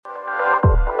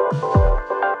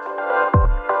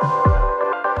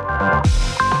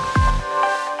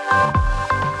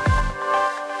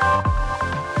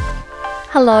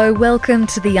Hello, welcome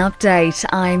to the update.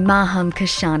 I'm Maham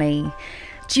Kashani.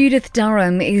 Judith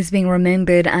Durham is being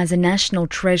remembered as a national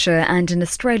treasure and an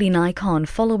Australian icon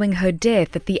following her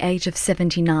death at the age of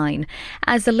 79.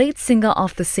 As the lead singer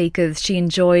of The Seekers, she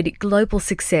enjoyed global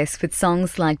success with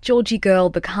songs like Georgie Girl,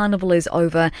 The Carnival Is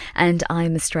Over and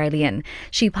I'm Australian.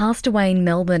 She passed away in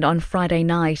Melbourne on Friday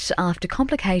night after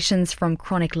complications from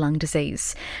chronic lung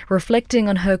disease. Reflecting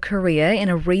on her career in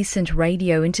a recent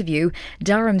radio interview,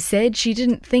 Durham said she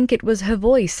didn't think it was her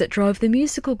voice that drove the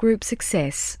musical group's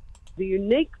success. The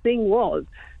unique thing was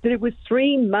that it was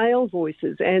three male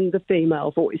voices and the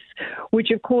female voice,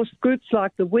 which of course groups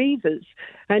like the Weavers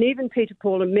and even Peter,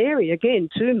 Paul and Mary, again,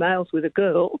 two males with a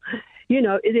girl,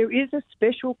 there is a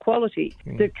special quality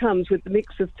that comes with the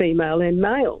mix of female and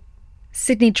male.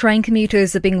 Sydney train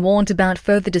commuters are being warned about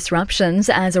further disruptions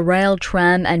as a rail,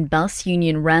 tram and bus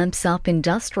union ramps up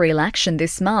industrial action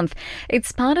this month.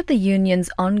 It's part of the union's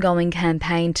ongoing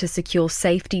campaign to secure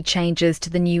safety changes to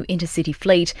the new intercity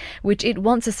fleet, which it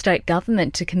wants a state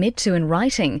government to commit to in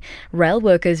writing. Rail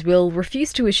workers will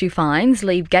refuse to issue fines,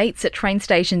 leave gates at train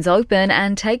stations open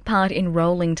and take part in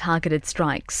rolling targeted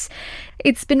strikes.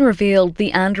 It's been revealed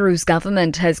the Andrews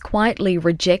government has quietly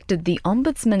rejected the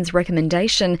Ombudsman's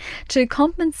recommendation to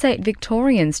compensate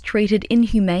Victorians treated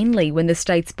inhumanely when the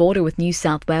state's border with New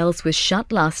South Wales was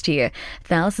shut last year.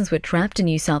 Thousands were trapped in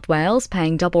New South Wales,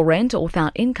 paying double rent or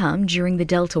without income during the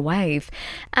Delta wave.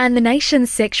 And the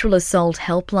nation's sexual assault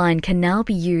helpline can now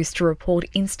be used to report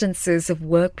instances of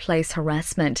workplace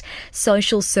harassment.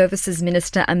 Social Services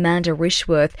Minister Amanda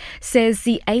Rishworth says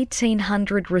the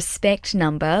 1800 Respect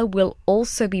number will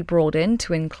also be broadened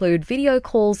to include video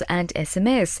calls and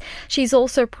SMS. She's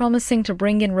also promising to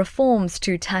bring in reforms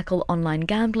to tackle online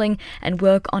gambling and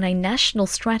work on a national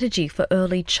strategy for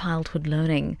early childhood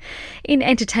learning. In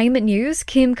entertainment news,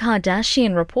 Kim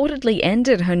Kardashian reportedly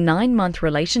ended her 9-month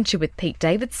relationship with Pete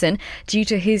Davidson due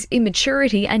to his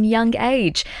immaturity and young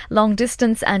age. Long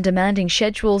distance and demanding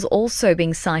schedules also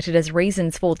being cited as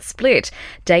reasons for the split.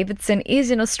 Davidson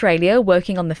is in Australia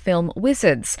working on the film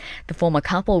Wizards. The former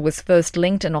couple was first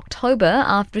linked in October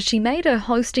after she made her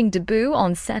hosting debut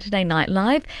on Saturday Night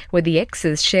Live, where the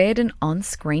exes shared an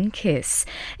on-screen kiss.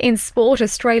 In sport,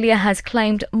 Australia has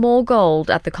claimed more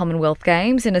gold at the Commonwealth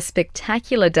Games in a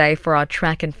spectacular day for our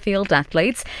track and field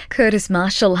athletes. Curtis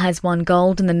Marshall has won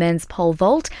gold in the men's pole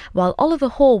vault, while Oliver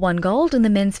Hall won gold in the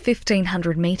men's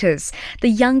 1500 metres. The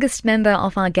youngest member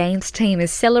of our Games team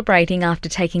is celebrating after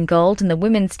taking gold in the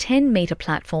women's 10-metre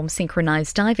platform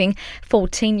synchronised diving.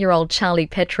 14-year-old Charlie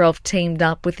Petrov teamed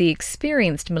up with the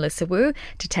experienced Melissa Wu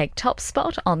to take top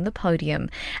spot on the podium.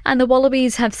 And the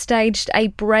Wallabies have staged a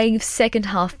brave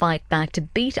second-half fight back to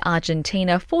beat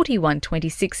Argentina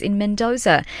 41-26 in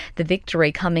Mendoza. The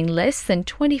victory coming less than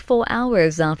 24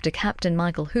 hours after captain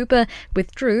Michael Hooper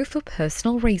withdrew for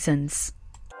personal reasons.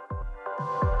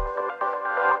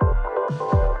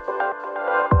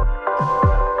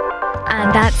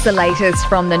 And that's the latest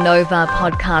from the Nova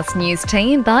Podcast News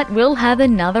team, but we'll have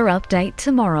another update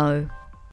tomorrow.